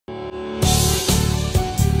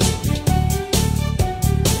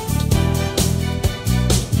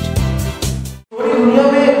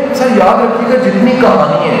یاد رکھیے گا جتنی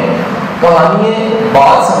کہانیاں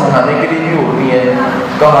بات سمجھانے کے لیے بھی ہوتی ہیں،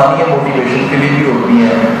 کہانیاں موٹیویشن کے لیے بھی ہوتی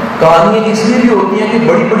ہیں، کہانیاں اس لیے بھی ہوتی ہیں کہ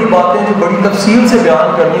بڑی بڑی باتیں جو بڑی تفصیل سے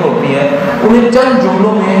بیان کرنی ہوتی ہیں انہیں چند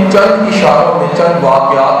جملوں میں، چند اشاروں میں، چند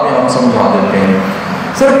واقعات میں ہم سمجھا دیتے ہیں۔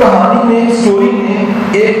 سر کہانی میں، اسٹوری میں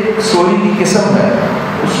ایک اسٹوری کی قسم ہے،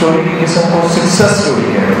 اس اسٹوری کی قسم کو سکسیس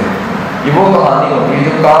اسٹوری کہتے ہیں۔ یہ وہ کہانی ہوتی ہے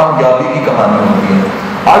جو کامیابی کی کہانی ہوتی ہے۔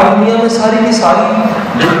 آج دنیا میں ساری کی ساری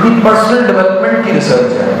جتنی پرسنل ڈیولپمنٹ کی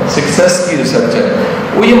ریسرچ ہے، سکسیس کی ریسرچ ہے،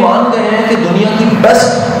 وہ یہ مان گئے ہیں کہ دنیا کی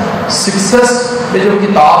بیسٹ سکسیس میں جو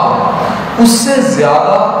کتاب ہے اس سے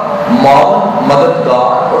زیادہ معاون،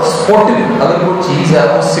 مددگار اور سپورٹیو اگر کوئی چیز ہے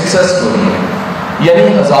وہ سکسیس اسٹوری ہے۔ یعنی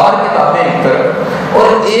 1000 کتابیں ایک طرف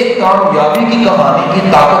اور ایک کامیابی کی کہانی کی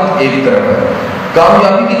طاقت ایک طرف ہے۔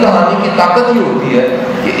 کامیابی کی کہانی کی طاقت یہ ہوتی ہے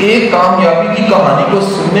کہ ایک کامیابی کی کہانی کو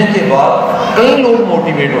سننے کے بعد کئی لوگ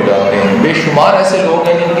موٹیویٹ ہو جاتے ہیں، بے شمار ایسے لوگ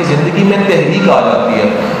ہیں جن کی زندگی میں تحریک آ جاتی ہے،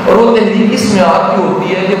 اور وہ تحریک اس معیار کی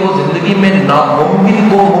ہوتی ہے کہ وہ زندگی میں ناممکن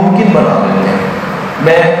کو ممکن بنا دیتے ہیں۔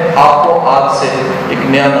 میں آپ کو آج سے ایک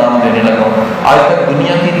نیا نام دینے لگا ہوں۔ آج تک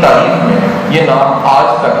دنیا کی تاریخ میں یہ نام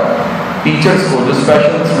آج تک ٹیچرز کو، جو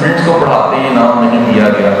اسپیشل اسٹوڈنٹس کو پڑھاتے ہیں، یہ نام نہیں دیا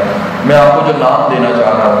گیا۔ میں آپ کو جو نام دینا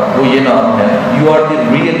چاہ رہا ہوں وہ یہ نام ہے، you are the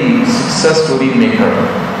really success story maker.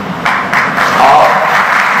 آپ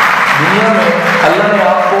دنیا میں اللہ نے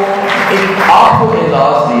آپ کو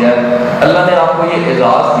اعزاز دیا ہے، اللہ نے آپ کو یہ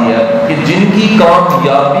اعزاز دیا ہے کہ جن کی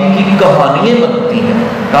کامیابی کی کہانیاں بنتی ہیں۔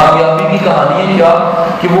 کامیابی کی کہانیاں کیا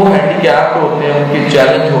کہ وہ ہینڈی کیپڈ ہوتے ہیں، ان کے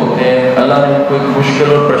چیلنج ہوتے ہیں، اللہ نے ان کو ایک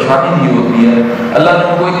مشکل اور پریشانی دی ہوتی ہے، اللہ نے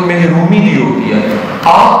ان کو ایک محرومی دی ہوتی ہے۔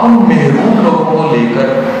 آپ ان محروم لوگوں کو لے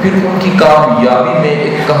کر پھر ان کی کامیابی میں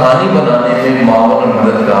ایک کہانی بنانے میں معاون اور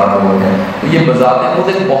مددگار ہوتے ہیں۔ تو یہ بذات خود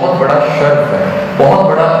ایک بہت بڑا شرف ہے، بہت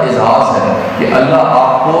بڑا اعزاز ہے کہ اللہ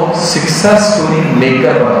آپ کو سکسیس اسٹوری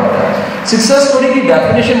میکر بناتا ہے۔ سکسیس اسٹوری کی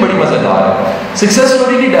ڈیفینیشن بڑی مزیدار ہے۔ سکسیس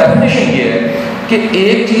اسٹوری کی ڈیفینیشن یہ ہے کہ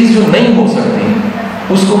ایک چیز جو نہیں ہو سکتی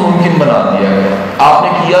اس کو ممکن بنا دیا گیا۔ آپ نے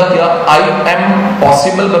کیا آئی ایم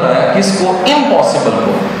پاسبل بنایا، کس کو؟ امپاسبل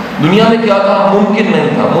کو۔ دنیا میں کیا تھا؟ ممکن نہیں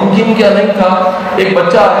تھا۔ ممکن کیا نہیں تھا؟ ایک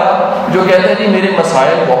بچہ آیا جو کہتا ہے کہ میرے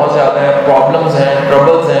مسائل بہت زیادہ ہیں، پرابلمز ہیں،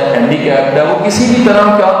 ٹربلز ہیں، ہینڈی کیپڈ ہے، وہ کسی بھی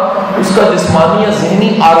طرح کا اس کا جسمانی یا ذہنی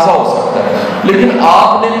عارضہ ہو سکتا ہے، لیکن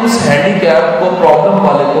آپ نے اس ہینڈی کیپ کو، پرابلم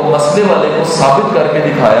والے کو، مسئلے والے کو ثابت کر کے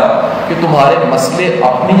دکھایا کہ تمہارے مسئلے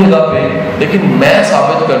اپنی جگہ پہ، لیکن میں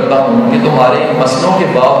ثابت کرتا ہوں کہ تمہارے مسئلوں کے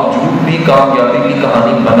باوجود بھی کامیابی کی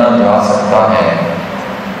کہانی بنا جا سکتا ہے۔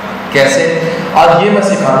 کیسے؟ آج یہ میں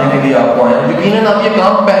سکھانے کے لیے آپ کو آیا ہوں۔ یقیناً آپ یہ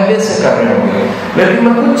کام پہلے سے کر رہے ہوں گے، لیکن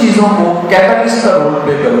میں کچھ چیزوں کو کیٹالسٹ کا رول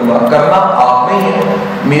پلے کروں گا۔ کرنا آپ نے ہی ہے۔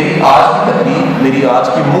 میری آج کی تقریر، میری آج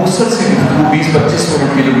کی مختصر سی گفتگو 20-25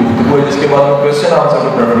 منٹ کی جو گفتگو ہے، جس کے بعد میں کویسچن آنسر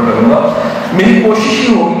کو پریفر کروں گا، میری کوشش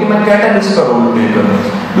یہ ہوگی کہ میں کیٹالسٹ کا رول پلے کروں۔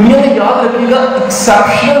 دنیا میں یاد رکھیے گا،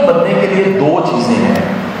 ایکسیپشنل بننے کے لیے 2 چیزیں ہیں۔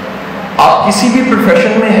 آپ کسی بھی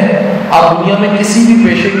پروفیشن میں ہیں، آپ دنیا میں کسی بھی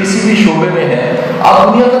پیشے، کسی بھی شعبے میں ہیں، آپ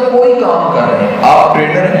دنیا کا کوئی کام کر رہے ہیں، آپ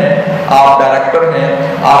ٹرینر ہیں، آپ ڈائریکٹر ہیں،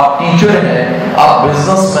 آپ ٹیچر ہیں، آپ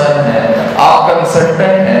بزنس مین ہیں، آپ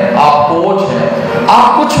کنسلٹنٹ ہیں، آپ کوچ ہیں،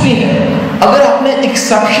 آپ کچھ بھی ہیں، اگر آپ نے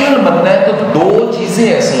ایکسیپشنل بننا ہے تو 2 چیزیں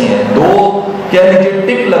ایسی ہیں، 2 کہہ لیجیے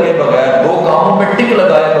ٹک لگے بغیر، 2 کاموں پہ ٹک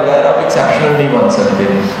لگائے بغیر آپ ایکسیپشنل نہیں بن سکتے۔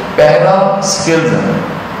 پہلا اسکلز ہے،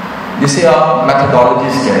 جسے آپ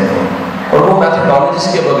میتھڈالوجیز کہتے ہیں، اور وہ میتھڈالوجیز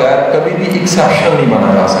کے بغیر کبھی بھی ایکسیپشنل نہیں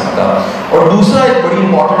بنا جا سکتا۔ اور دوسرا ایک بڑی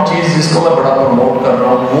امپورٹنٹ چیز جس کو میں بڑا پروموٹ کر رہا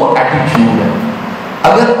ہوں وہ ایٹیٹیوڈ ہے۔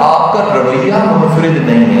 اگر آپ کا رویہ منفرد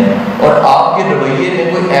نہیں ہے اور آپ کے رویے میں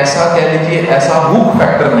کوئی ایسا کہہ لیجیے ایسا ہوک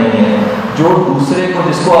فیکٹر نہیں ہے جو دوسرے کو،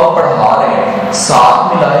 جس کو آپ پڑھا رہے ہیں،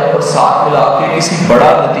 ساتھ ملائے اور ساتھ ملا کے کسی بڑا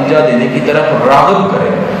نتیجہ دینے کی طرف راغب کرے،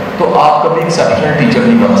 تو آپ کبھی ایکسیپشنل ٹیچر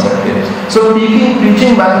نہیں بن سکتے۔ سو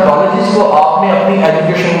ٹیچنگ میتھڈالوجیز کو آپ نے اپنی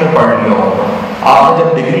ایجوکیشن میں پڑھ لیا ہوگا۔ آپ نے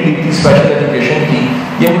جب ڈگری لی تھی اسپیشل ایجوکیشن کی،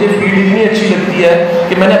 یہ مجھے فیلڈ اتنی اچھی لگتی ہے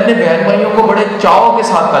کہ میں نے اپنے بہن بھائیوں کو بڑے چاؤ کے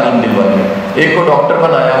ساتھ تعلیم دلوائی ہے۔ ایک کو ڈاکٹر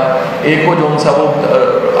بنایا، ایک کو جو سا وہ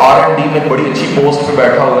R&D میں بڑی اچھی پوسٹ پہ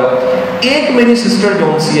بیٹھا ہوا ہے، ایک میری سسٹر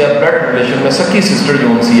جو سی ہے بلڈ ریلیشن میں سکی سسٹر جو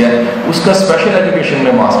سی ہے، اس کا اسپیشل ایجوکیشن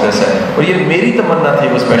میں ماسٹرس ہے، اور یہ میری تمنا تھی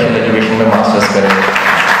وہ اسپیشل ایجوکیشن میں ماسٹرس کرے۔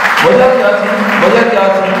 وجہ کیا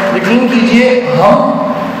تھی؟ یقین کیجئے ہم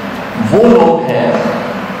وہ لوگ ہیں،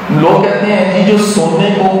 لوگ کہتے ہیں کہ جو سونے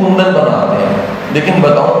کو کندن بناتے ہیں، لیکن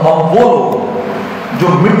بتاؤں ہم وہ لوگ جو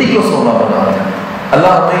مٹی کو سونا بناتے ہیں۔ اللہ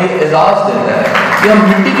ہمیں یہ اعزاز دیتا ہے کہ ہم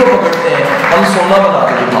مٹی کو پکڑتے ہیں، ہم سونا بنا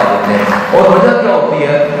کے دکھا دیتے ہیں۔ اور وجہ کیا ہوتی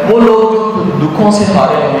ہے؟ وہ لوگ جو دکھوں سے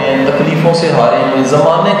ہارے ہوئے ہیں، تکلیفوں سے ہارے ہوئے ہیں،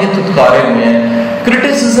 زمانے کے تھتکارے ہوئے ہیں،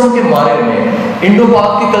 کرٹیسزم کے مارے میں انڈو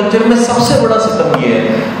پاک کے کلچر میں سب سے بڑا ستم یہ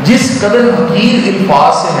ہے، جس قدر حقیر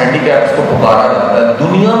الفاظ سے ہینڈی کیپس کو پکارا جاتا ہے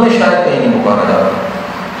دنیا میں شاید کہیں نہیں پکارا جاتا۔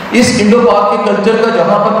 اس انڈو پاک کے کلچر کا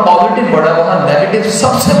جہاں پر پازیٹیو بڑا وہاں نیگیٹو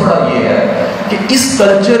سب سے بڑا یہ ہے کہ اس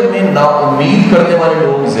کلچر میں نا امید کرنے والے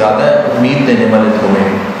لوگ زیادہ ہیں، امید دینے والے تھوڑے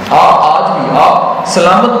ہیں۔ آپ آج بھی آپ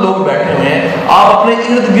سلامت لوگ بیٹھے ہوئے ہیں، آپ اپنے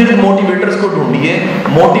ارد گرد موٹیویٹرز کو ڈھونڈیے،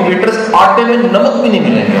 موٹیویٹرز آٹے میں نمک بھی نہیں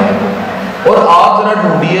ملیں گے آپ کو۔ اور آپ ذرا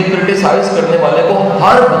ڈھونڈیے کرٹیسائز کرنے والے کو،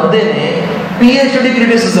 ہر بندے نے پی ایچ ڈی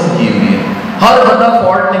کرٹیسزم کی ہوئی ہے، ہر بندہ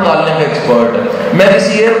فالٹ نکالنے کا ایکسپرٹ ہے۔ میں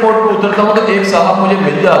کسی ایئرپورٹ پہ اترتا ہوں تو ایک صاحب مجھے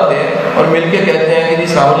مل جاتے ہیں اور مل کے کہتے ہیں کہ جی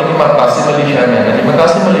السلام علیکم، میں قاسم علی شاہ، میں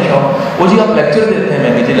قاسم علی شاہ ہوں۔ وہ جی آپ لیکچر دیتے ہیں؟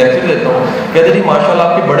 میں کہ جی لیکچر دیتا ہوں۔ کہتے جی ماشاء اللہ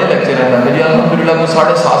آپ کے بڑے لیکچر ہیں۔ میں کہ جی الحمدللہ کو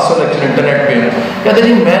 750 لیکچر انٹرنیٹ پہ ہیں۔ کہتے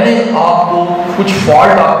جی میں نے آپ کو کچھ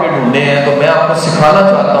فالٹ آپ کے ڈھونڈے ہیں تو میں آپ کو سکھانا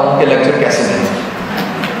چاہتا ہوں کہ لیکچر کیسے دیں۔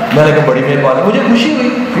 میں نے کہا بڑی مہربانی، مجھے خوشی ہوئی،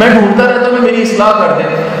 میں ڈھونڈتا رہتا ہوں میری اصلاح کر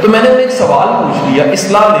دیں۔ تو میں نے انہیں ایک سوال پوچھ لیا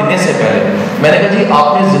اصلاح لینے سے پہلے، میں نے کہا جی آپ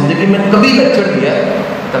نے زندگی میں کبھی لیکچر دیا ہے؟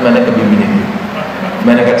 تو میں نے کبھی بھی نہیں دیا۔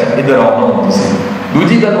 میں نے کہا اچھا ادھر آؤ تسی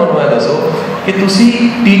دوسری گل میں دسو کہ تسی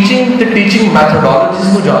ٹیچنگ تے ٹیچنگ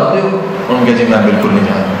میتھڈالوجیز کو جانتے ہو؟ انہوں نے کہا جی میں بالکل نہیں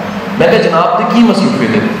جانتا۔ میں کہا جناب تے کی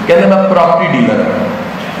مصروفیت ہے؟ کہتے میں پراپرٹی ڈیلر ہوں۔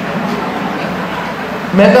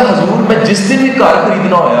 میں کہا حضور میں جس دن بھی کار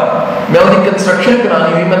خریدنا ہویا میں وہی کنسٹرکشن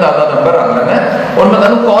کرانی ہوئی میں دادا نمبر رکھ لینا ہے اور میں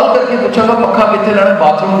تمہیں کال کر کے پوچھا گا پکا کتنے لینا ہے،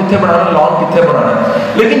 باتھ روم کتنے بنانا ہے، لان کتنے بنانا ہے۔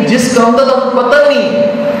 لیکن جس کام کا تمہیں پتہ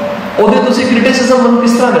نہیں وہ تسی کرٹیسزم من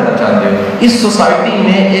کس طرح لینا چاہتے ہو؟ اس سوسائٹی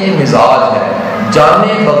میں ایک مزاج ہے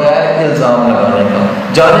جانے بغیر الزام لگانے کا،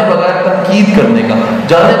 جانے بغیر تنقید کرنے کا،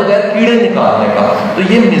 جانے بغیر کیڑے نکالنے کا۔ تو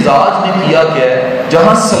یہ مزاج نے کیا کیا ہے،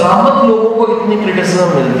 جہاں سلامت لوگوں کو اتنی کرٹیسزم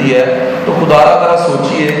ملتی ہے تو خدا را ذرا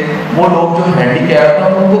سوچئے وہ لوگ جو ہینڈی کیپ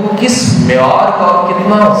ہیں ان کو کس معیار کا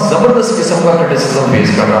کتنا زبردست قسم کا کرٹیسزم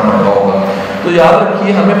فیس کرنا پڑتا ہوگا۔ تو یاد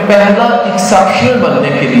رکھیے ہمیں پہلا ایکسیپشنل بننے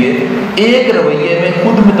کے لیے ایک رویے میں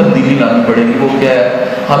خود میں تبدیلی لانی پڑے گی۔ وہ کیا ہے؟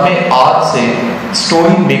 ہمیں آج سے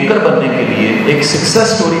سٹوری میکر بننے کے لیے، ایک سکسیس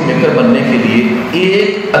سٹوری میکر بننے کے لیے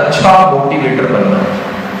ایک اچھا موٹیویٹر بننا ہے۔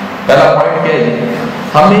 پہلا پوائنٹ کیا ہے؟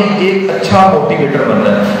 ہمیں ایک اچھا موٹیویٹر بننا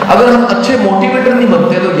ہے۔ اگر ہم اچھے موٹیویٹر نہیں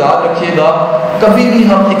بنتے تو یاد رکھیے گا کبھی بھی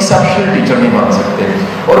ہم ایکسیپشنل ٹیچر نہیں بن سکتے۔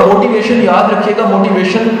 اور موٹیویشن یاد رکھیے گا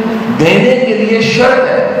موٹیویشن دینے کے لیے شرط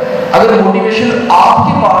ہے، اگر موٹیویشن آپ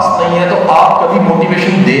کے پاس نہیں ہے تو آپ کبھی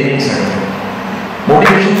موٹیویشن دے نہیں سکتے۔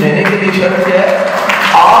 موٹیویشن دینے کے لیے شرط کیا ہے؟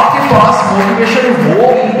 آپ کے پاس موٹیویشن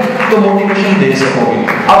ہوگی تو موٹیویشن دے سکو گے۔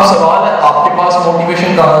 اب سوال ہے آپ کے پاس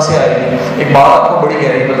موٹیویشن کہاں سے آئے گی؟ ایک بات آپ کو بڑی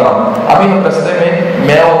گہری بتاؤں، ابھی ہم رستے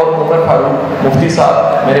میں اور عمر فاروق مفتی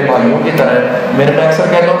صاحب میرے بھائیوں کی طرح، میں اکثر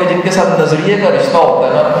کہتا ہوں کہ جن کے ساتھ نظریے کا رشتہ ہوتا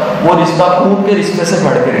ہے نا وہ رشتہ خون کے رشتے سے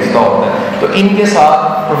بڑھ کے رشتہ ہوتا ہے۔ تو ان کے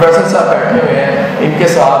ساتھ پروفیسر صاحب بیٹھے ہوئے ہیں، ان کے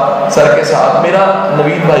ساتھ سر کے ساتھ میرا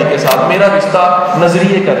نوید بھائی کے ساتھ میرا رشتہ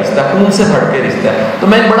نظریے کا رشتہ ہے، خون سے بڑھ کے رشتہ ہے۔ تو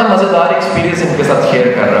میں ایک بڑا مزیدار ایکسپیرینس ان کے ساتھ شیئر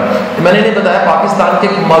کر رہا ہوں۔ میں نے انہیں بتایا پاکستان کے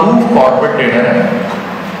ایک معروف کارپوریٹ ٹریڈر ہیں،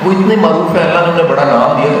 وہ اتنے معروف ہیں، اللہ نے انہیں بڑا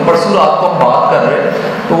نام دیا۔ تو پرسوں رات کو ہم بات کر رہے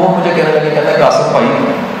تو وہ مجھے کہنے لگے، کہتا ہے قاسم بھائی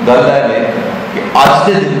گل ہے کہ اج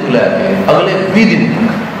کے دن کو لے کے اگلے 20 دن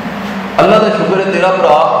تک اللہ کا شکر ہے تیرا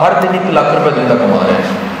برا ہر دن 1 لاکھ روپے دن کا کما رہے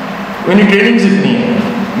ہیں۔ میری ٹریڈنگز اتنی ہے۔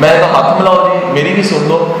 میں کہا ہاتھ ملاؤ جی میری بھی سن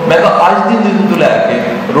لو۔ میں کہا اج کے دن تو لے کے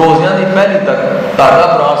روزیاں دی پہلی تک تاڑا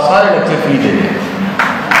برا سارے لیکچر فری دے دے۔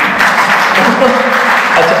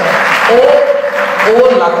 اچھا وہ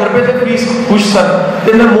لاکھ روپے تک فیس خوش سن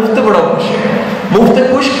تو میں مفت بڑا خوش ہے۔ مفت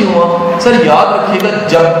خوش کیوں ہوں؟ سر یاد رکھیے گا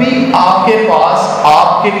جب بھی آپ کے پاس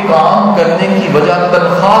آپ کے کام کرنے کی وجہ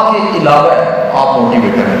تنخواہ کے علاوہ ہے آپ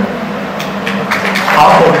موٹیویٹر ہیں،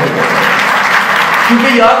 آپ موٹیویٹر ہیں۔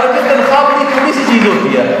 کیونکہ یاد رکھیں تنخواہ بڑی تھوڑی سی چیز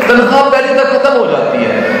ہوتی ہے، تنخواہ پہلے تک ختم ہو جاتی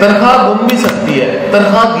ہے، تنخواہ گم بھی سکتی ہے،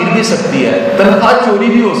 تنخواہ گر بھی سکتی ہے، تنخواہ چوری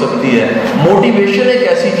بھی ہو سکتی ہے۔ موٹیویشن ایک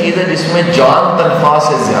ایسی چیز ہے جس میں جان تنخواہ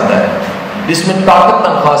سے زیادہ ہے، جس میں طاقت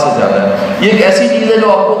تنخواہ سے زیادہ ہے۔ یہ ایک ایسی چیز ہے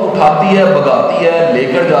جو آپ کو اٹھاتی ہے، بگاتی ہے، لے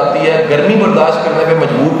کر جاتی ہے، گرمی برداشت کرنے پہ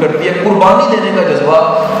مجبور کرتی ہے، قربانی دینے کا جذبہ۔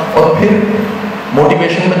 اور پھر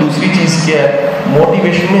موٹیویشن میں دوسری چیز کیا ہے؟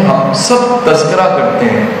 موٹیویشن میں ہم سب تذکرہ کرتے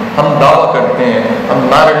ہیں، ہم دعویٰ کرتے ہیں، ہم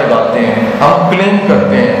نعرے لگاتے ہیں، ہم کلیم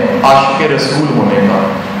کرتے ہیں عاشق رسول ہونے کا۔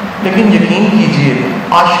 لیکن یقین کیجئے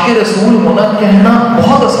عاشق رسول ہونا کہنا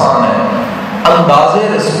بہت آسان ہے، انداز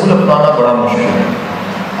رسول اپنانا بڑا مشکل ہے۔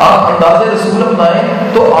 آپ انداز رسول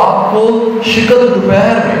اپنائیں تو آپ کو شکل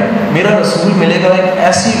دوپہر میں میرا رسول ملے گا ایک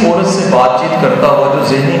ایسی عورت سے بات چیت کرتا ہوا جو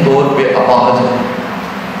ذہنی طور پہ اپاہج ہے،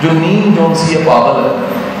 جو نیند جون سی ہے، پاگل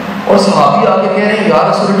ہے۔ اور صحابی آگے کہہ رہے ہیں یا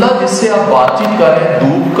رسول اللہ جس سے آپ بات چیت کر رہے ہیں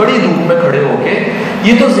دھوپ کڑی دھوپ میں کھڑے ہو کے،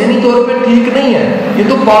 یہ تو ذہنی طور پہ ٹھیک نہیں ہے، یہ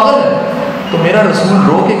تو پاگل ہے۔ تو میرا رسول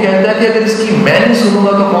رو کے کہتا ہے کہ اگر اس کی میں نہیں سنوں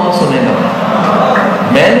گا تو کون سنے گا؟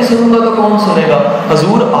 میں نہیں سنوں گا تو کون سنے گا؟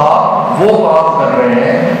 حضور آپ وہ کام کر رہے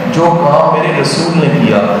ہیں جو کام میرے رسول نے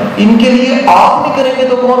کیا، ان کے لیے آپ نہیں کریں گے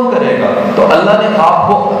تو کون کرے گا؟ تو اللہ نے آپ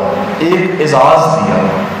کو ایک اعزاز دیا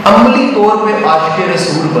عملی طور پہ عاشق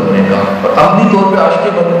رسول بننے کا. اور عملی طور پہ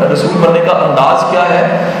عاشق رسول بننے کا انداز کیا ہے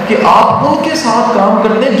کہ آپ ان کے ساتھ کام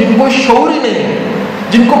کرتے ہیں جن کو شعور ہی نہیں ہے،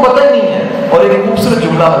 جن کو پتہ ہی نہیں ہے. اور ایک خوبصورت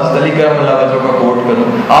جملہ حضرت علی کرم اللہ وجہ کا کوٹ کروں،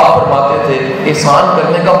 آپ فرماتے تھے احسان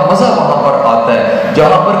کرنے کا مزہ وہاں پر آتا ہے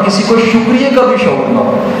جہاں پر کسی کو شکریہ کا بھی شعور نہ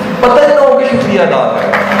ہو، پتہ ہی نہ ہو کہ شکریہ ادا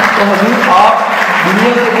کریں. تو حضور آپ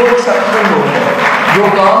دنیا کے وہ ایکسپشنل لوگ ہیں جو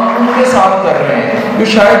کام ان کے ساتھ کر رہے ہیں جو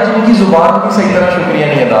شاید جن کی زبان بھی صحیح طرح شکریہ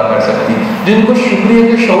نہیں ادا کر سکتی، جن کو شکریہ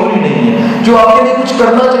کے شعور ہی نہیں ہے، جو آپ کے لیے کچھ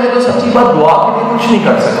کرنا چاہے تو سچی بات دعا کے لیے کچھ نہیں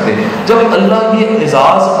کر سکتے. جب اللہ یہ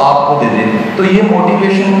اعزاز آپ کو دے دے تو یہ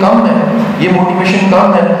موٹیویشن کم ہے، یہ موٹیویشن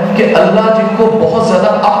کم ہے کہ اللہ جن کو بہت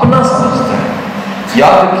زیادہ اپنا سمجھتا ہے.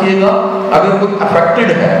 یاد رکھیے گا اگر کوئی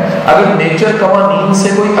افیکٹڈ ہے، اگر نیچر قوانین سے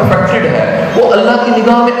کوئی افیکٹڈ ہے، وہ اللہ کی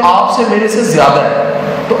نگاہ میں آپ سے میرے سے زیادہ ہے.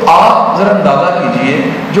 تو آپ ذرا اندازہ کیجئے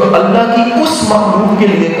جو اللہ کی اس مخلوق کے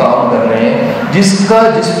لیے کام کر رہے ہیں جس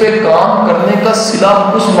پہ کام کرنے کا صلہ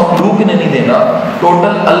اس مخلوق نے نہیں دینا،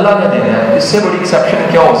 ٹوٹل اللہ نے دینا ہے. اس سے بڑی ایکسیپشن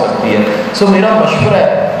کیا ہو سکتی ہے؟ سو میرا مشورہ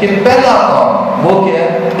ہے کہ پہلا کام وہ کیا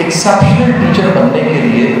ہے، ایکسیپشنل ٹیچر بننے کے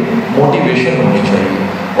لیے موٹیویشن ہونی چاہیے.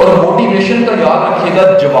 اور موٹیویشن کا یاد رکھیے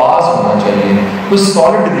گا جواز ہونا چاہیے، کوئی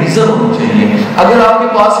سالڈ ریزن ہونا چاہیے. اگر آپ کے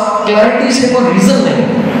پاس کلیئرٹی سے کوئی ریزن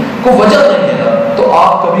نہیں، کوئی وجہ نہیں ہے نا، تو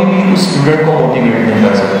آپ کبھی بھی اس اسٹوڈنٹ کو موٹیویٹ نہیں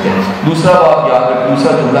کر سکتے. دوسرا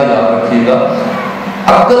جملہ یاد رکھیے گا،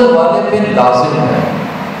 عقل والے پہ لازم ہے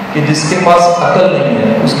کہ جس کے پاس عقل نہیں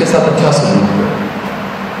ہے اس کے ساتھ اچھا سلوک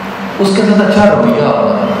کرے، اس کے ساتھ اچھا رویہ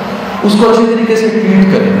اپنائے، اس کو اچھے طریقے سے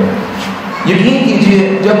ٹریٹ کریں. یقین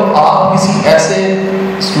کیجئے جب آپ کسی ایسے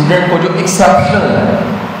اسٹوڈنٹ کو جو ایکسیپشنل ہے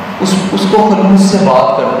اس کو خلوص سے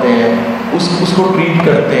بات کرتے ہیں، اس کو ٹریٹ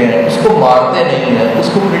کرتے ہیں، اس کو مارتے نہیں ہیں، اس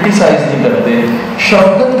کو کرٹیسائز نہیں کرتے،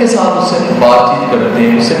 شفقت کے ساتھ اس سے بات چیت کرتے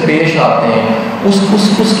ہیں، اس سے پیش آتے ہیں، اس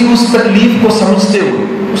کی اس تکلیف کو سمجھتے ہوئے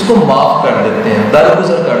اس کو معاف کر دیتے ہیں،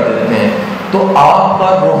 درگزر کر دیتے ہیں، تو آپ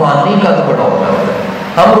کا روحانی قد بڑا ہو جاتا ہے.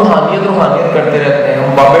 ہم روحانیت کرتے رہتے ہیں،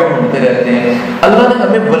 ہم بابے ڈھونڈتے رہتے ہیں. اللہ نے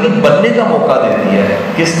ہمیں ولی بننے کا موقع دے دیا ہے.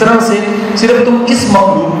 کس طرح سے؟ صرف تم اس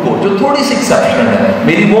مخلوق کو جو تھوڑی سی ایکسیپشن ہے،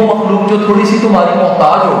 میری وہ مخلوق جو تھوڑی سی تمہاری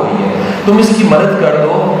محتاج ہو گئی ہے، تم اس کی مدد کر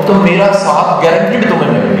دو تو میرا ساتھ گارنٹیڈ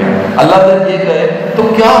تمہیں مل گیا. اللہ اگر یہ کہے تو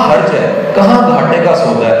کیا حرج ہے، کہاں گھاٹے کا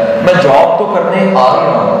سودا ہے؟ میں جاب تو کرنے آ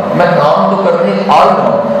رہا ہوں، میں کام تو کرنے آ رہا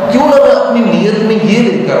ہوں، کیوں نہ میں اپنی نیت میں یہ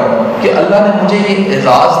لے کر آؤں کہ اللہ نے مجھے یہ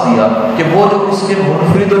اعزاز دیا کہ وہ جو اس کے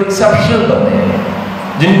منفرد اور ایکسیپشنل بندے ہیں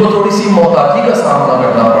جن کو تھوڑی سی محتاجی کا سامنا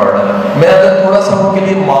کرنا پڑ رہا ہے، میں اگر تھوڑا سا ان کے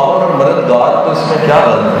لیے معاون اور مددگار تو اس میں کیا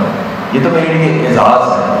غلط ہے؟ یہ تو میرے لیے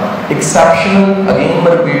اعزاز ہے. ایکسیپشنل اگین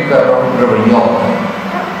میں ریپیٹ کر رہا ہوں رویہ ہوتا ہے،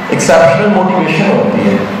 ایکسیپشنل موٹیویشن ہوتی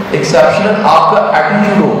ہے، ایکسیپشنل آپ کا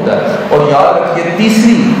ایٹیٹیوڈ ہوتا ہے. اور یاد رکھیے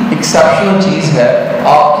تیسری ایکسیپشنل چیز ہے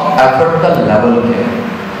آپ کی ایفرٹ کا لیول ہے.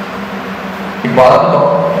 ایک بات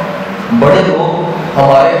بتاؤ، بڑے لوگ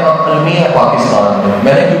ہمارے یہاں علمی ہے پاکستان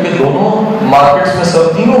میں نے کیونکہ دونوں مارکیٹس میں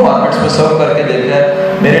تینوں مارکیٹس میں سرو کر کے دیکھا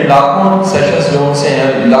ہے. میرے لاکھوں سیشنز جو ان سے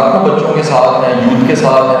ہیں، لاکھوں بچوں کے ساتھ ہیں، یوتھ کے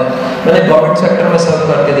ساتھ ہیں. میں نے گورنمنٹ سیکٹر میں سرو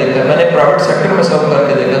کر کے دیکھا ہے، میں نے پرائیویٹ سیکٹر میں سرو کر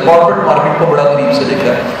کے دیکھا ہے، کارپوریٹ مارکیٹ کو بڑا قریب سے دیکھا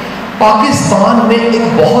ہے. پاکستان میں ایک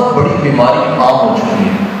بہت بڑی بیماری عام ہو چکی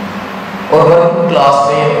ہے اور ورکنگ کلاس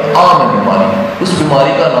میں عام ہے بیماری. اس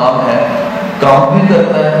بیماری کا نام ہے کام بھی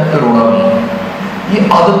کرتا ہے تو رونا بھی ہے.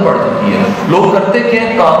 یہ عادت پڑ چکی ہے. لوگ کرتے کیا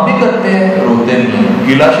ہیں؟ کام بھی کرتے ہیں، روتے بھی ہیں،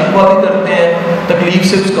 گلا شکوہ بھی کرتے ہیں، تکلیف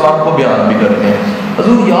سے اس کام کو بیان بھی کرتے ہیں.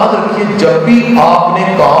 حضور یاد رکھیے جب بھی آپ نے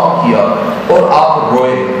کام کیا اور آپ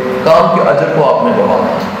روئے، کام کے اجر کو آپ نے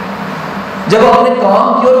گوانا. جب آپ نے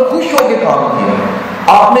کام کیا اور خوش ہو کے کام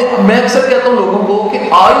کیا، آپ نے، میں اکثر کہتا ہوں لوگوں کو کہ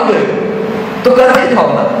آ ہی گئے تو کر کے جاؤ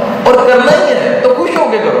نا، اور کرنا ہی ہے تو خوش ہو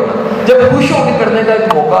کے کرو نا. جب خوش ہو کے کرنے کا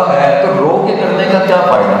ایک موقع ہے تو رو کے کرنے کا کیا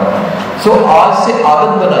فائدہ؟ سو آج سے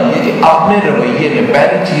عادت بنائیے کہ اپنے رویے میں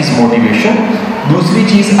پہلی چیز موٹیویشن، دوسری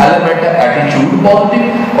چیز ایلیمنٹ ہے ایٹیٹیوڈ پازیٹیو،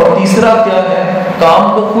 اور تیسرا کیا ہے؟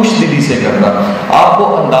 کام کو خوش دلی سے کرنا. آپ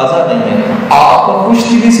کو اندازہ نہیں ہے آپ کا خوش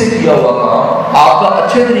دلی سے کیا ہوا کام، آپ کا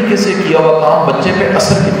اچھے طریقے سے کیا ہوا کام بچے پہ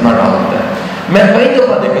اثر کتنا ڈالتا ہے. میں کئی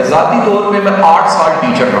دفعہ دیکھا، ذاتی طور پہ میں 8 سال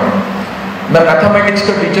ٹیچر رہا ہوں، میں میتھمیٹکس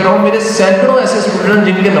کا ٹیچر ہوں. میرے سینکڑوں ایسے اسٹوڈنٹ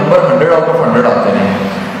جن کے نمبر 100 آؤٹ آف 100 آتے ہیں،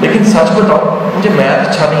 لیکن سچ بتاؤں مجھے میتھ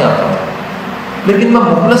اچھا نہیں آتا تھا، لیکن میں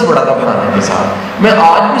مخلص بڑا تھا پڑھانے کے ساتھ. میں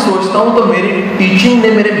آج بھی سوچتا ہوں تو میری ٹیچنگ نے،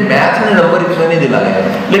 میرے میتھ نے نمبر اتنے نہیں دلائے،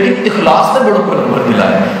 لیکن اخلاص نے بڑوں کو نمبر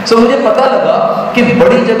دلائے. سو مجھے پتہ لگا کہ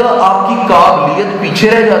بڑی جگہ آپ کی قابلیت پیچھے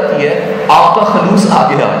رہ جاتی ہے، آپ کا خلوص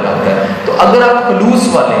آگے آ جاتا ہے. تو اگر آپ خلوص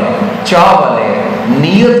والے ہیں، چاہ والے ہیں،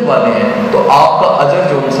 نیت والے ہیں، تو آپ کا اجر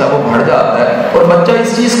جو ہے وہ بڑھ جاتا ہے. اور بچہ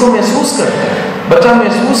اس چیز کو محسوس کرتا ہے، بچہ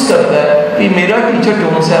محسوس کرتا ہے کہ میرا ٹیچر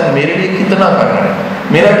جو ہے میرے لیے کتنا کر رہا ہے،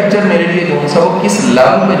 میرا ٹیچر میرے لیے جو ہے وہ کس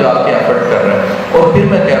لیول پہ جا کے ایفرٹ کر رہا ہے. اور پھر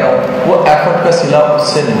میں کہہ رہا ہوں وہ ایفرٹ کا صلہ اس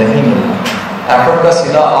سے نہیں ملتا. ایفرٹ کا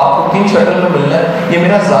صلہ آپ کو کن شکل میں ملنا ہے؟ یہ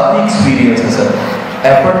میرا ذاتی ایکسپیرینس ہے سر.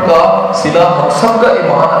 ایفرٹ کا صلہ ہم سب کا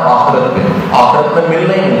ایمان آخرت پہ، آخرت میں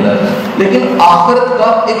ملنا ہی ملنا ہے. لیکن آخرت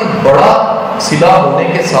کا ایک بڑا صلہ ہونے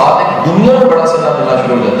کے ساتھ ایک دنیا میں بڑا صلہ ملنا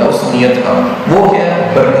شروع ہو جاتا ہے اس نیت کا. وہ کیا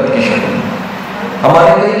ہے؟ برکت کی شکل. ہمارے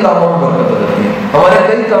کئی کاموں میں برکت ہو جاتی ہے، ہمارے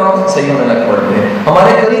کئی کام صحیح ہونے لگ پڑتے ہیں،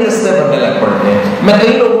 ہمارے کئی رستے بننے لگ پڑتے ہیں. میں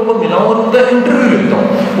کئی لوگوں کو ملا ہوں اور ان کا انٹرویو لیتا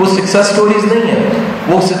ہوں. وہ سکسیس سٹوریز نہیں ہیں،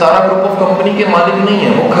 وہ ستارہ گروپ آف کمپنی کے مالک نہیں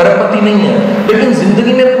ہیں، وہ کھرب پتی نہیں ہیں، لیکن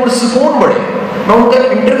زندگی میں پرسکون بڑھے. میں ان کا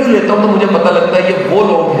انٹرویو لیتا ہوں تو مجھے پتہ لگتا ہے یہ وہ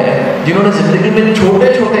لوگ ہیں جنہوں نے زندگی میں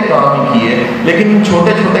چھوٹے چھوٹے کام ہی کیے، لیکن ان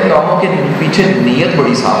چھوٹے چھوٹے کاموں کے پیچھے نیت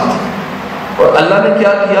بڑی صاف تھی. اور اللہ نے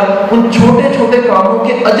کیا کیا؟ ان چھوٹے چھوٹے کاموں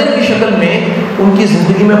کے اجر کی شکل میں ان کی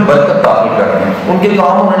زندگی میں برکت داخل کر دی. ان کے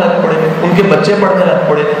کام ہونے لگ پڑے، ان کے بچے پڑھنے لگ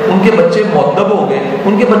پڑے، ان کے بچے مؤدب ہو گئے،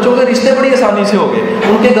 ان کے بچوں کے رشتے بڑی آسانی سے ہو گئے،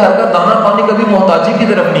 ان کے گھر کا دانا پانی کبھی محتاجی کی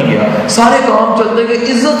طرف نہیں گیا. سارے کام چلتے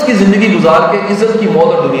گئے، عزت کی زندگی گزار کے عزت کی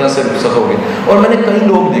موت اور دنیا سے رخصت ہو گئے. اور میں نے کئی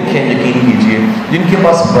لوگ دیکھے ہیں، یقین کیجیے، جن کے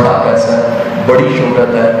پاس بڑا پیسہ ہے، بڑی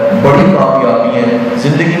شہرت ہے، بڑی کامیابی ہے،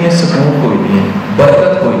 زندگی میں سکون کوئی نہیں ہے،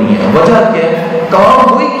 برکت کوئی نہیں ہے. وجہ کیا ہے؟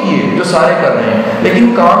 کام وہی کیے جو سارے کر رہے ہیں،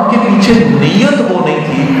 لیکن کام کے پیچھے نیت وہ نہیں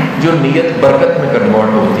تھی جو نیت برکت میں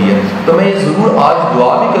کنورٹ ہوتی ہے. تو میں یہ ضرور آج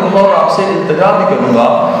دعا بھی کروں گا اور آپ سے التجا بھی کروں گا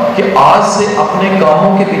کہ آج سے اپنے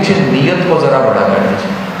کاموں کے پیچھے نیت کو ذرا بڑا کر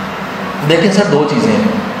دیجیے. دیکھیں سر، دو چیزیں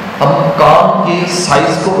ہیں. ہم کام کے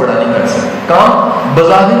سائز کو بڑا نہیں کر سکتے. کام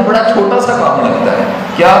بظاہر بڑا چھوٹا سا کام لگتا ہے،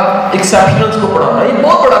 کیا ایکسیپشنلز کو پڑھانا، یہ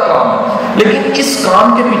بہت بڑا کام ہے، لیکن اس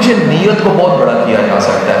کام کے پیچھے نیت کو بہت بڑا کیا جا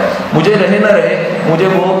سکتا ہے. مجھے رہے نہ رہے، مجھے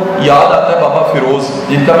وہ یاد آتا ہے بابا فیروز،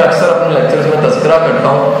 جن کا میں اکثر اپنے لیکچرز میں تذکرہ کرتا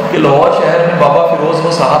ہوں کہ لاہور شہر میں بابا فیروز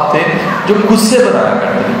وہ صاحب تھے جو خود سے بنایا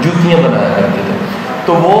کرتے تھے، جوتیاں بنایا کرتے تھے.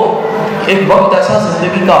 تو وہ ایک وقت ایسا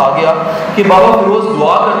زندگی کا آ گیا کہ بابا فیروز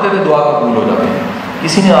دعا کرتے تھے، دعا قبول ہو جاتی.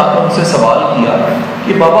 کسی نے آ کر ان سے سوال کیا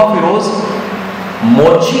کہ بابا فیروز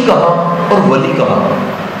موچی کہاں اور ولی کہاں،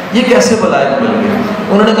 یہ کیسے ولایت مل گئی؟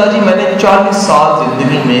 انہوں نے کہا جی میں نے 40 سال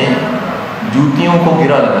زندگی میں جوتیوں کو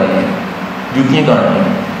گرا لگائی ہے، جوتیاں گاڑی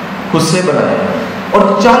ہیں، خود سے بنائے، اور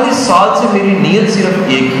 40 سال سے میری نیت صرف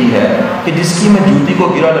ایک ہی ہے کہ جس کی میں جوتی کو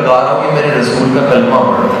گرا لگا رہا ہوں، یہ میرے رسول کا کلمہ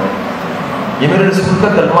پڑھتا ہے، یہ میرے رسول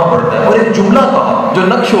کا کلمہ پڑھتا ہے. اور ایک جملہ کہا جو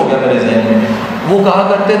نقش ہو گیا میرے ذہن میں. وہ کہا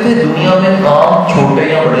کرتے تھے دنیا میں کام چھوٹے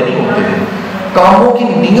یا بڑے نہیں ہوتے تھے، کاموں کی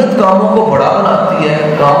نیت کاموں کو بڑا بناتی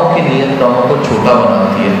ہے، کاموں کی نیت کاموں کو چھوٹا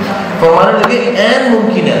بناتی ہے. فرمانے لگے عین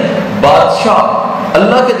ممکن ہے بادشاہ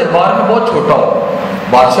اللہ کے دربار میں بہت چھوٹا ہو.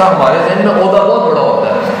 بادشاہ ہمارے ذہن میں عہدہ بہت بڑا ہوتا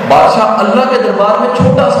ہے، بادشاہ اللہ کے دربار میں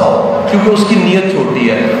چھوٹا سا ہو کیونکہ اس کی نیت چھوٹی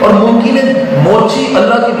ہے. اور ممکن ہے موچی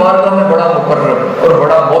اللہ کی بارگاہ میں بڑا مقرر اور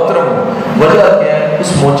بڑا محترم ہو. وجہ کیا ہے؟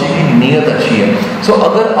 اس موچی کی نیت اچھی ہے. سو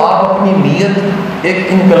اگر آپ اپنی نیت ایک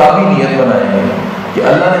انقلابی نیت بنائیں گے کہ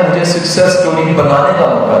اللہ نے مجھے سکسیس اسٹوری بنانے کا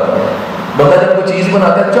موقع دیا. بندہ جب کوئی چیز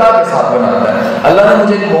بناتا ہے چاہ کے ساتھ بناتا ہے. اللہ نے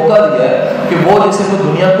مجھے ایک موقع دیا ہے کہ وہ جیسے کوئی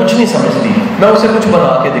دنیا کچھ نہیں سمجھتی، میں اسے کچھ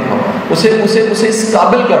بنا کے دکھاؤں، اسے اس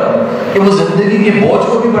قابل کر دوں کہ وہ زندگی کے بوجھ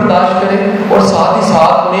کو بھی برداشت کرے اور ساتھ ہی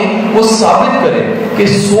ساتھ میں وہ ثابت کرے کہ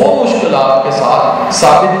 100 مشکلات کے ساتھ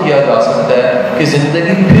ثابت کیا جا سکتا ہے کہ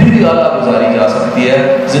زندگی پھر بھی اعلیٰ گزاری جا سکتی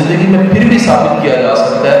ہے، زندگی میں پھر بھی ثابت کیا جا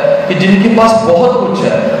سکتا ہے کہ جن کے پاس بہت کچھ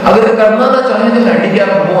ہے اگر کرنا نہ چاہیں تو ہینڈی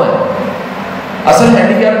کیپ وہ ہے. اصل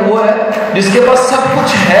ہینڈی کیپ وہ ہے جس کے پاس سب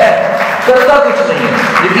کچھ ہے کرتا کچھ نہیں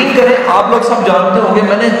ہے. یقین کریں آپ لوگ سب جانتے ہوں گے،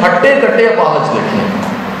 میں نے ہٹے کٹے اپاہج دیکھے ہیں.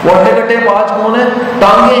 وہ ہٹے کٹے اپاہج کون ہے؟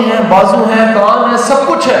 ٹانگیں ہیں، بازو ہیں، کان ہیں، سب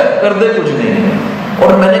کچھ ہے، کردے کچھ نہیں ہے.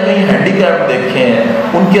 اور میں نے کئی ہینڈی کیپ دیکھے ہیں،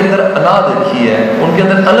 ان کے اندر انا دیکھی ہے، ان کے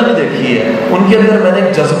اندر الگ دیکھی ہے، ان کے اندر میں نے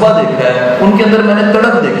ایک جذبہ دیکھا ہے، ان کے اندر میں نے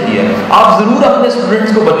تڑپ دیکھی ہے. آپ ضرور اپنے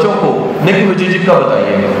اسٹوڈنٹس کو، بچوں کو نک وجیجک کا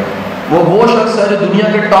بتائیے گا. وہ شخص ہے جو دنیا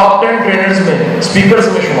کے ٹاپ 10 ٹرینرز میں، اسپیکرز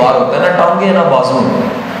میں شمار ہوتا ہے. نہ ٹانگیں نہ بازو.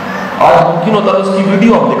 آج ممکن ہوتا ہے اس کی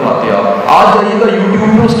ویڈیو ہم دکھاتے ہیں. آپ آج جائیے گا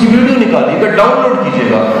یوٹیوب پہ، اس کی ویڈیو نکالیے گا، ڈاؤن لوڈ کیجیے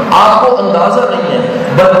گا. آپ کو اندازہ نہیں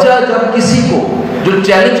ہے بچہ جب کسی کو جو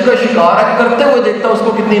چیلنج کا شکار ہے کرتے ہوئے دیکھتا ہے اس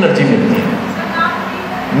کو کتنی انرجی ملتی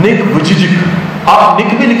ہے. نک وجیجک، آپ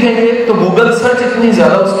نک بھی لکھیں گے تو گوگل سرچ اتنی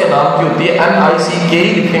زیادہ اس کے نام کی ہوتی ہے، NICK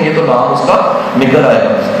ہی لکھیں گے تو نام اس کا نکل آئے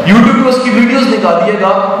گا. یوٹیوب پہ اس کی ویڈیوز نکالیے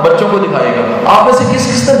گا، بچوں کو دکھائیے گا. آپ میں سے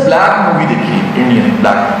کس نے بلیک مووی دیکھی؟ انڈین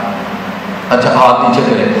بلیک اچھا ہاتھ نیچے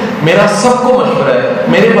کریں. میرا سب کو مشورہ ہے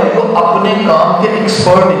میرے بھائی کو اپنے کام کے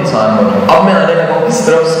ایکسپرٹ انسان بنو. اب میں آنے لگا ہوں کس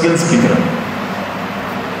طرف؟ سکلز کی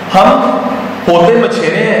طرف. ہم ہوتے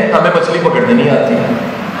مچھیرے ہیں, ہمیں مچھلی پکڑنے نہیں آتی.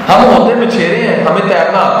 ہم ہوتے مچھیرے ہیں, ہمیں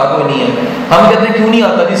تیرنا آتا کوئی نہیں ہے. ہم کہتے ہیں کیوں نہیں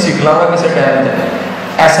آتا جی, سیکھ لاں گا کسی ٹائم پہ.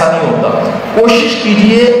 ایسا نہیں ہوتا. کوشش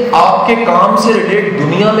کیجئے آپ کے کام سے ریلیٹ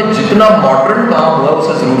دنیا میں جتنا ماڈرن کام ہوا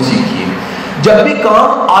اسے ضرور سیکھیے. جب بھی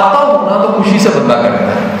کام آتا ہونا تو خوشی سے بندہ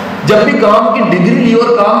کرتا ہے. جب بھی کام کی ڈگری لی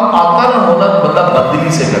اور کام آتا نہ ہونا تو بندہ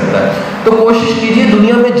بددلی سے کرتا ہے. تو کوشش کیجئے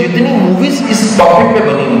دنیا میں جتنی موویز اس ٹاپک پہ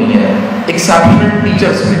بنی ہوئی ہیں, ایکسیپشنل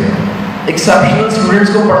ٹیچرز پہ, ایکسیپشنل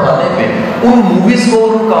اسٹوڈنٹس کو پڑھانے پہ, ان موویز کو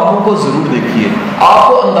اور ان کاموں کو ضرور دیکھیے. آپ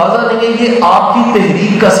کو اندازہ نہیں ہے یہ آپ کی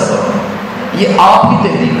تحریک کا سبب ہے, یہ آپ کی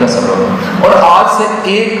تحریک کا سبب ہے. اور آج سے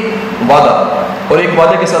ایک وعدہ, اور ایک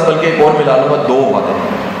وعدے کے ساتھ بلکہ ایک اور ملا لوں گا, 2 وعدے.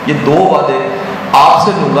 یہ 2 وعدے آپ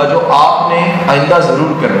سے لوں گا جو آپ نے آئندہ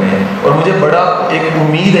ضرور کرنے ہیں. اور مجھے بڑا ایک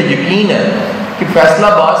امید ہے, یقین ہے کہ فیصلہ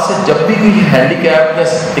آباد سے جب بھی کوئی ہینڈی کیپ یا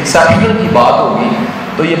ایکسیپشنل کی بات ہوگی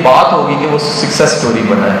تو یہ بات ہوگی کہ وہ سکسیس سٹوری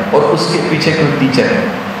بنا ہے اور اس کے پیچھے کوئی ٹیچر ہے,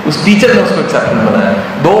 اس ٹیچر نے اس کو ایکسیپشنل بنایا.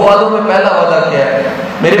 2 وعدوں میں پہلا وعدہ کیا ہے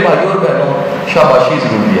میرے بھائیوں اور بہنوں, شاباشی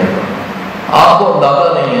ضرور دیا. آپ کو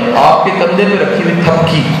اندازہ نہیں ہے آپ کے کندھے پہ رکھی ہوئی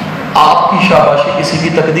تھپکی, آپ کی شاباشی کسی کی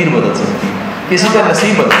تقدیر بدل سکتی ہے, کسی کا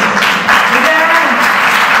نصیب بدل سکتی ہے.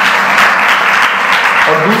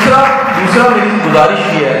 اور دوسرا میری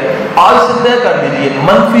گزارش یہ ہے, آج سے طے کر لیجیے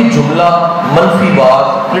منفی جملہ, منفی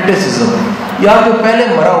بات, کرٹیسزم, یا جو پہلے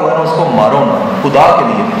مرا ہوا ہے نا اس کو مارو نا خدا کے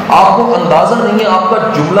لیے. آپ کو اندازہ نہیں ہے آپ کا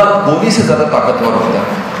جملہ گولی سے زیادہ طاقتور ہوتا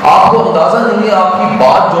ہے. آپ کو اندازہ نہیں ہے آپ کی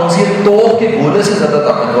بات جو سی ہے توپ کے گولے سے زیادہ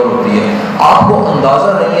طاقتور ہوتی ہے. آپ کو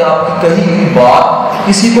اندازہ نہیں ہے آپ کی کہی ہوئی بات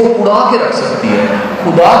کسی کو اڑا کے رکھ سکتی ہے.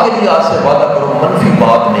 خدا کے لیے آج سے وعدہ کرو منفی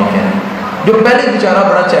بات نہیں کہنی. جو پہلے بیچارہ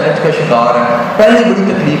بڑا چیلنج کا شکار ہے, پہلے بڑی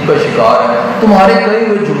تکلیف کا شکار ہے, تمہارے کہے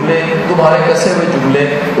ہوئے جملے, تمہارے کسے ہوئے جملے,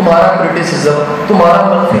 تمہارا کرٹیسزم, تمہارا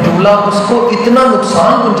منفی جملہ اس کو اتنا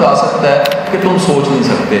نقصان پہنچا سکتا ہے کہ تم سوچ نہیں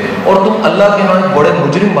سکتے, اور تم اللہ کے ہاں ایک بڑے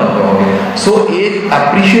مجرم بن جاؤ گے. سو ایک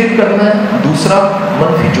اپریشیٹ کرنا ہے, دوسرا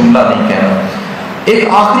منفی جملہ نہیں کہنا. ایک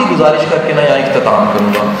آخری گزارش کر کے نا یہاں اختتام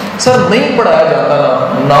کروں گا. سر نہیں پڑھایا جاتا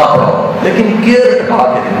نہ پڑھاؤ, لیکن کیئر ٹکا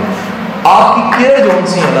کے دیں. آپ کی کیئر جو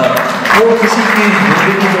سی ہے نا وہ کسی کی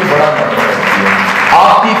زندگی میں بڑا مدد کرتی ہے.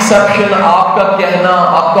 آپ کی ایکسیپشن, آپ کا کہنا,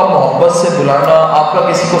 آپ کا محبت سے بلانا, آپ کا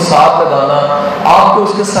کسی کو ساتھ لگانا, آپ کو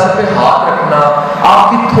اس کے سر پہ ہاتھ رکھنا, آپ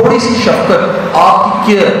کی تھوڑی سی شفقت, آپ کی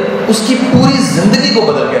کیئر اس کی پوری زندگی کو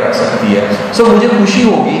بدل کے رکھ سکتی ہے. سو مجھے خوشی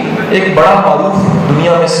ہوگی, ایک بڑا معروف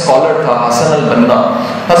دنیا میں اسکالر تھا حسن البنا.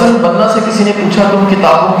 حسن البنا سے کسی نے پوچھا تم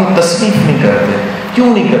کتابوں کی تصنیف نہیں کرتے,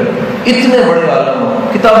 کیوں نہیں کرتے, اتنے بڑے عالم ہو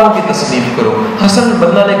کتابوں کی تصنیف کرو. حسن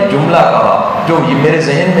البنا نے ایک جملہ کہا جو یہ میرے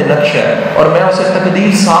ذہن میں نقش ہے اور میں اسے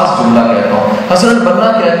تقدیر ساز جملہ کہتا ہوں. حسن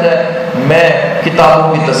البنا کہتا ہے میں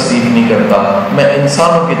کتابوں کی تصنیف نہیں کرتا, میں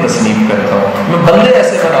انسانوں کی تصنیف کرتا ہوں. میں بندے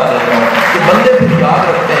ایسے بنا دیتا ہوں کہ بندے پھر یاد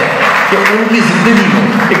رکھتے ہیں کہ ان کی زندگی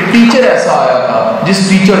میں ایک ٹیچر ایسا آیا تھا جس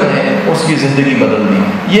ٹیچر نے اس کی زندگی بدل دی.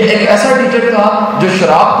 یہ ایک ایسا ٹیچر تھا جو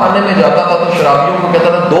شراب کھانے میں جاتا تھا تو شرابیوں کو کہتا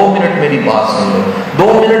تھا 2 منٹ میری بات سن لو.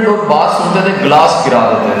 2 منٹ لوگ بات سنتے تھے, گلاس گرا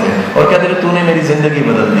دیتے تھے اور کہتے تھے تو نے میری زندگی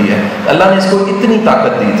بدل دی ہے. اللہ نے اس کو اتنی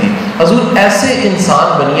طاقت دی تھی. حضور ایسے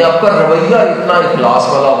انسان بنیے, آپ کا رویہ اتنا اخلاص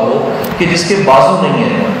والا ہو کہ جس کے بازو نہیں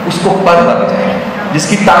ہے اس کو پر لگ جائے, جس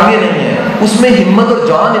کی ٹانگیں نہیں ہیں اس میں ہمت اور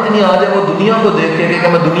جان اتنی آ جائے وہ دنیا کو دیکھ کے کہ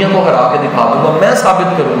میں دنیا کو ہرا کے دکھا دوں گا, میں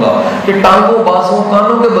ثابت کروں گا کہ ٹانگوں بازوں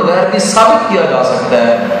کانوں کے بغیر بھی ثابت کیا جا سکتا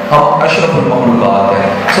ہے ہم اشرف المخلوقات ہیں.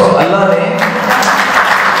 سو اللہ نے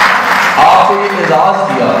آپ کو یہ اعزاز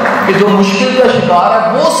دیا کہ جو مشکل کا شکار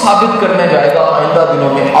ہے وہ ثابت کرنے جائے گا آئندہ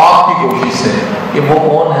دنوں میں آپ کی کوشش سے کہ وہ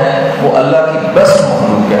کون ہے, وہ اللہ کی بیسٹ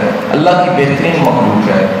مخلوق ہے, اللہ کی بہترین مخلوق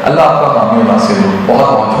ہے. اللہ آپ کا حامی و ناصر ہو.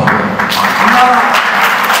 بہت بہت